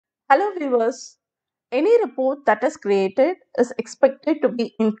Hello viewers. Any report that is created is expected to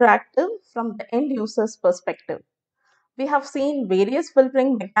be interactive from the end user's perspective. We have seen various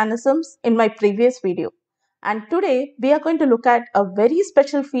filtering mechanisms in my previous video, and today we are going to look at a very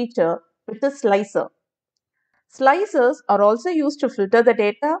special feature, which is slicer. Slicers are also used to filter the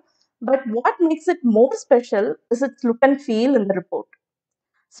data, but what makes it more special is its look and feel in the report.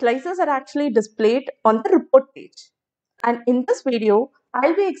 Slicers are actually displayed on the report page. And in this video,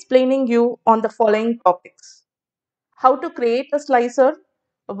 I'll be explaining you on the following topics. How to create a slicer,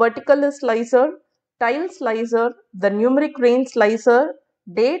 a vertical list slicer, tile slicer, the numeric range slicer,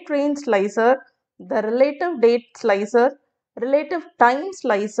 date range slicer, the relative date slicer, relative time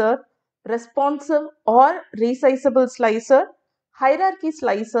slicer, responsive or resizable slicer, hierarchy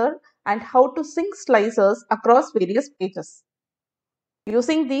slicer, and how to sync slicers across various pages.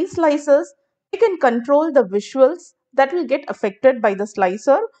 Using these slicers, we can control the visuals that will get affected by the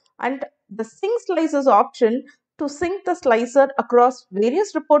slicer and the sync slicers option to sync the slicer across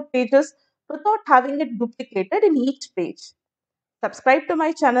various report pages without having it duplicated in each page. Subscribe to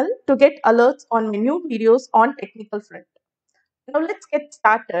my channel to get alerts on my new videos on technical front. Now let's get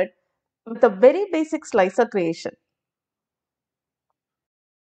started with a very basic slicer creation.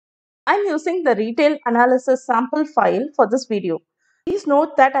 I'm using the retail analysis sample file for this video. Please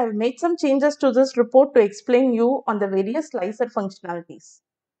note that I have made some changes to this report to explain you on the various slicer functionalities.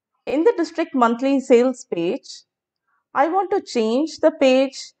 In the district monthly sales page, I want to change the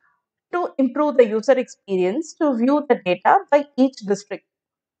page to improve the user experience to view the data by each district.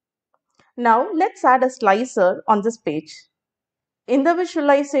 Now let's add a slicer on this page. In the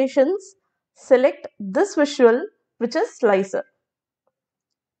visualizations, select this visual, which is slicer.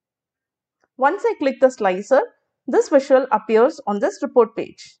 Once I click the slicer, this visual appears on this report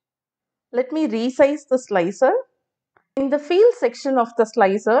page. Let me resize the slicer. In the field section of the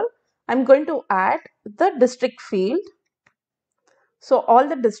slicer, I'm going to add the district field. So all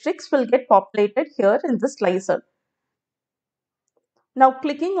the districts will get populated here in the slicer. Now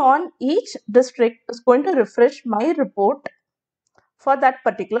clicking on each district is going to refresh my report for that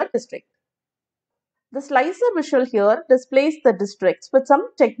particular district. The slicer visual here displays the districts with some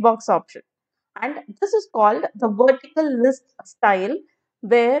checkbox option. And this is called the vertical list style,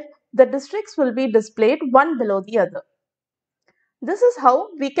 where the districts will be displayed one below the other. This is how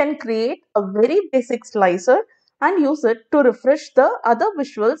we can create a very basic slicer and use it to refresh the other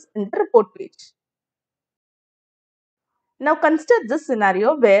visuals in the report page. Now consider this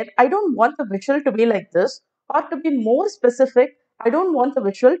scenario where I don't want the visual to be like this, or to be more specific, I don't want the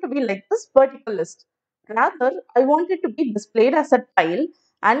visual to be like this vertical list. Rather, I want it to be displayed as a tile,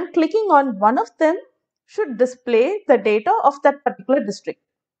 and clicking on one of them should display the data of that particular district.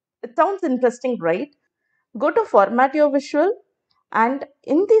 It sounds interesting, right? Go to format your visual, and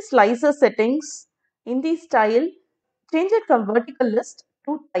in the slicer settings, in the style, change it from vertical list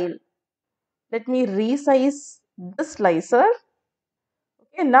to tile. Let me resize the slicer.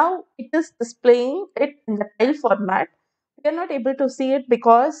 Okay, now it is displaying it in the tile format. We are not able to see it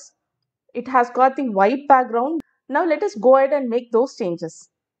because it has got the white background. Now let us go ahead and make those changes.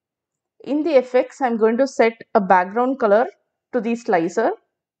 In the effects, I'm going to set a background color to the slicer.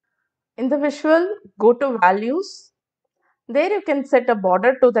 In the visual, go to values. There you can set a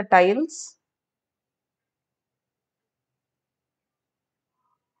border to the tiles.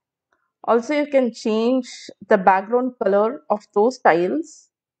 Also, you can change the background color of those tiles.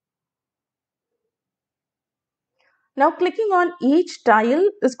 Now, clicking on each tile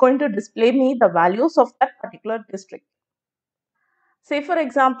is going to display me the values of that particular district. Say, for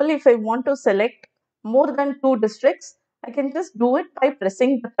example, if I want to select more than 2 districts, I can just do it by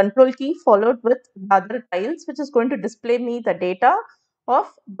pressing the control key followed with the other tiles, which is going to display me the data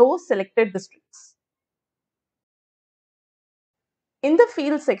of those selected districts. In the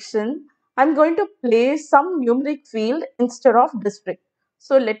field section, I'm going to place some numeric field instead of district.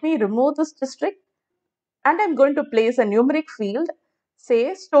 So let me remove this district, and I'm going to place a numeric field,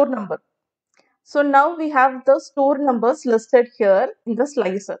 say store number. So now we have the store numbers listed here in the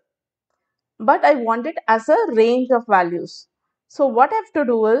slicer, but I want it as a range of values. So what I have to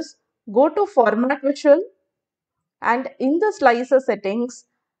do is go to format visual, and in the slicer settings,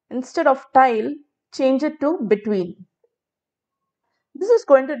 instead of tile, change it to between. This is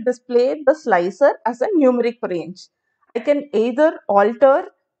going to display the slicer as a numeric range. I can either alter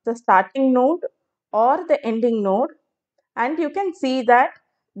the starting node or the ending node, and you can see that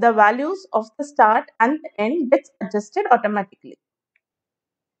the values of the start and the end gets adjusted automatically.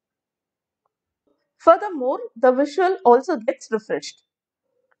 Furthermore, the visual also gets refreshed.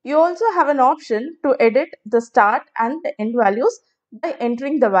 You also have an option to edit the start and the end values by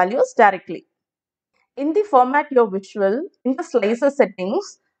entering the values directly. In the format your visual, in the slicer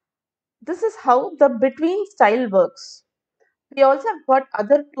settings, this is how the between style works. We also have got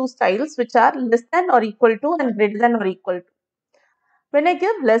other two styles which are less than or equal to and greater than or equal to. When I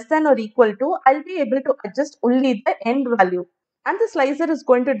give less than or equal to, I'll be able to adjust only the end value. And the slicer is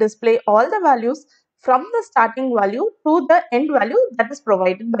going to display all the values from the starting value to the end value that is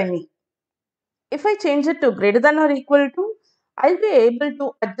provided by me. If I change it to greater than or equal to, I'll be able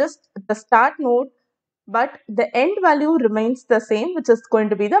to adjust the start node, but the end value remains the same, which is going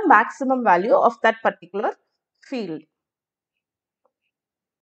to be the maximum value of that particular field.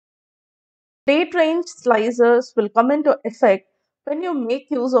 Date range slicers will come into effect when you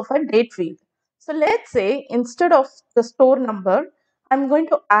make use of a date field. So let's say instead of the store number, I'm going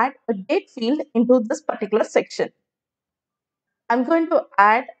to add a date field into this particular section. I'm going to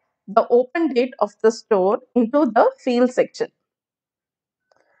add the open date of the store into the field section.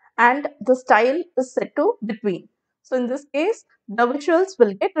 And the style is set to between. So in this case, the visuals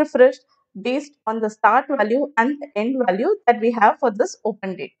will get refreshed based on the start value and the end value that we have for this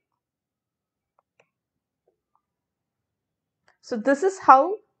open date. So this is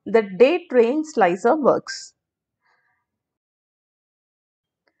how the date range slicer works.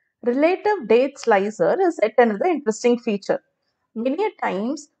 Relative date slicer is yet another interesting feature. Many a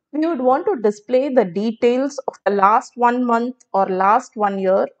times we would want to display the details of the last 1 month or last 1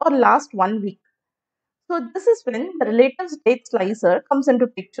 year or last 1 week. So this is when the relative date slicer comes into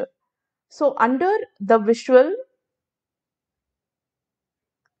picture. So under the visual,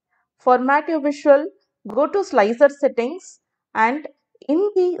 format your visual, go to slicer settings, and in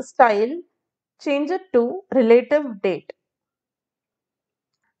the style, change it to relative date.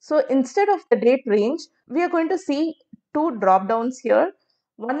 So instead of the date range, we are going to see two drop downs here.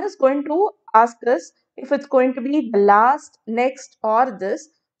 One is going to ask us if it's going to be the last, next, or this.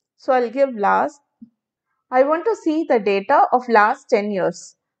 So I'll give last. I want to see the data of last 10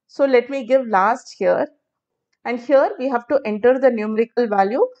 years. So let me give last here. And here we have to enter the numerical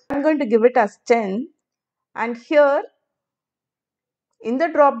value. I'm going to give it as 10. And here in the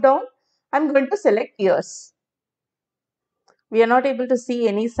drop down, I'm going to select years. We are not able to see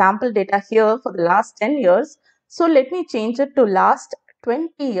any sample data here for the last 10 years. So let me change it to last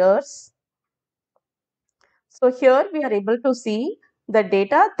 20 years. So here we are able to see the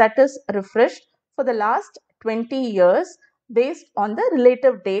data that is refreshed for the last 20 years based on the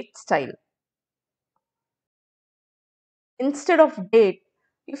relative date style. Instead of date,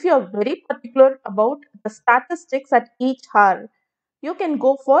 if you are very particular about the statistics at each hour, you can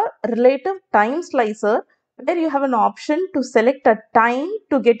go for relative time slicer where you have an option to select a time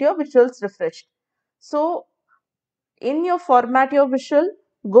to get your visuals refreshed. So in your format your visual,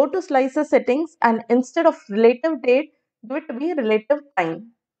 go to slicer settings and instead of relative date, give it to be relative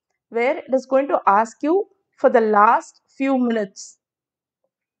time, where it is going to ask you for the last few minutes,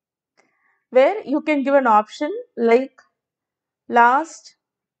 where you can give an option like last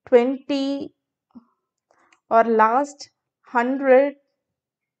 20 or last 100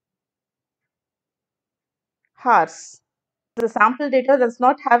 hours. The sample data does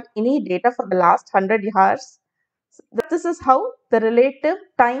not have any data for the last 100 hours. This is how the relative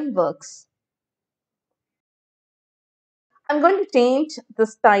time works. I'm going to change the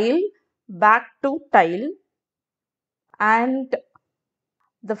style back to tile and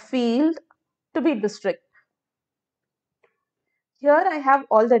the field to be district. Here I have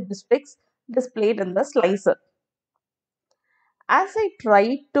all the districts displayed in the slicer. As I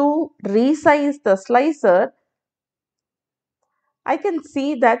try to resize the slicer, I can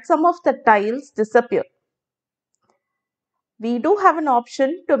see that some of the tiles disappear. We do have an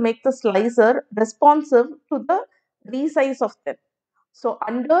option to make the slicer responsive to the resize of them. So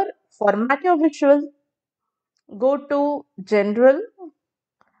under format your visual, go to general,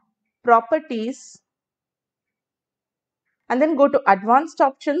 properties, and then go to advanced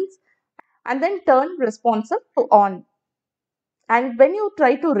options and then turn responsive to on. And when you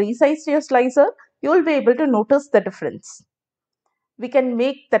try to resize your slicer, you will be able to notice the difference. We can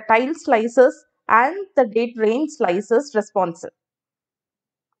make the tile slicers and the date range slicers responsive.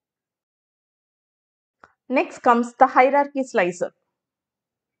 Next comes the hierarchy slicer.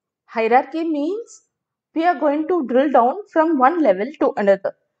 Hierarchy means we are going to drill down from one level to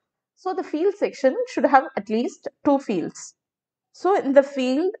another. So the field section should have at least two fields. So in the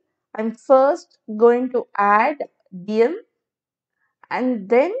field, I'm first going to add DM and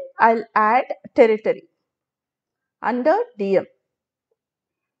then I'll add territory under DM.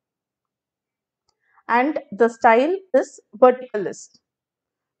 And the style is vertical list.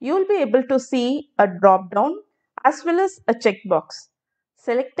 You will be able to see a drop down as well as a checkbox.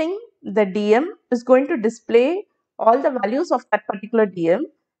 Selecting the DM is going to display all the values of that particular DM.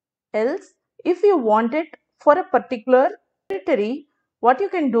 Else, if you want it for a particular territory, what you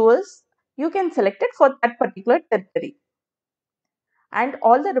can do is you can select it for that particular territory, and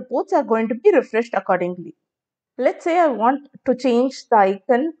all the reports are going to be refreshed accordingly. Let's say I want to change the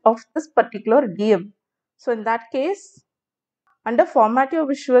icon of this particular DM. So in that case, under Format Your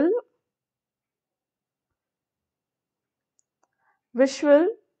Visual,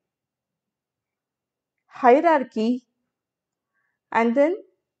 Hierarchy, and then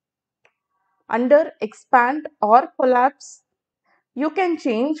under Expand or Collapse, you can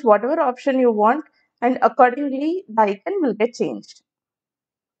change whatever option you want, and accordingly the icon will get changed.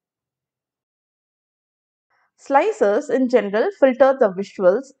 Slicers in general filter the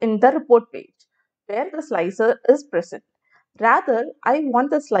visuals in the report page where the slicer is present. Rather, I want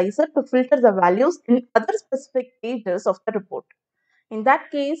the slicer to filter the values in other specific pages of the report. In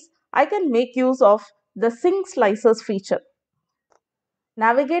that case, I can make use of the Sync Slicers feature.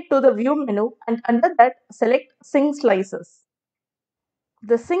 Navigate to the View menu and under that select Sync Slicers.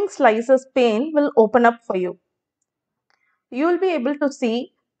 The Sync Slicers pane will open up for you. You will be able to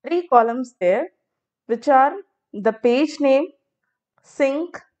see 3 columns there, which are the page name,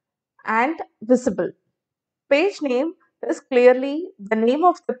 sync, and visible. Page name is clearly the name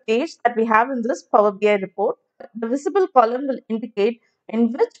of the page that we have in this Power BI report. The visible column will indicate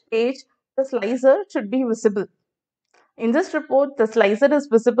in which page the slicer should be visible. In this report, the slicer is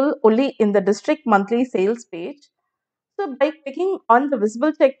visible only in the district monthly sales page. So by clicking on the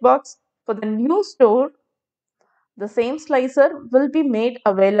visible checkbox for the new store, the same slicer will be made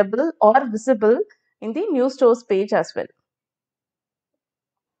available or visible in the new stores page as well.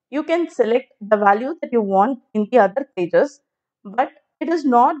 You can select the value that you want in the other pages, but it is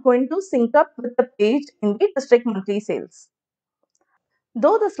not going to sync up with the page in the district monthly sales.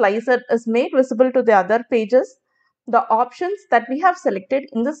 Though the slicer is made visible to the other pages, the options that we have selected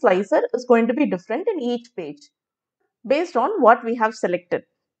in the slicer is going to be different in each page based on what we have selected.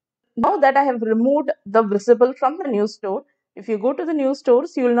 Now that I have removed the visible from the new store, if you go to the new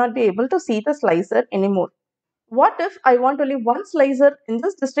stores, you will not be able to see the slicer anymore. What if I want only one slicer in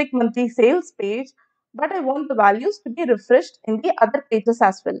this district monthly sales page, but I want the values to be refreshed in the other pages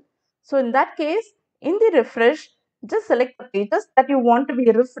as well? So in that case, in the refresh, just select the pages that you want to be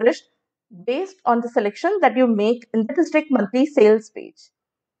refreshed based on the selection that you make in the district monthly sales page.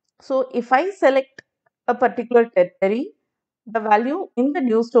 So if I select a particular territory, the value in the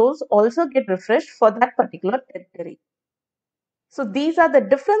new stores also get refreshed for that particular territory. So these are the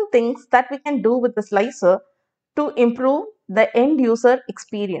different things that we can do with the slicer to improve the end user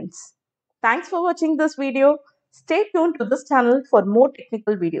experience. Thanks for watching this video. Stay tuned to this channel for more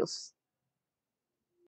technical videos.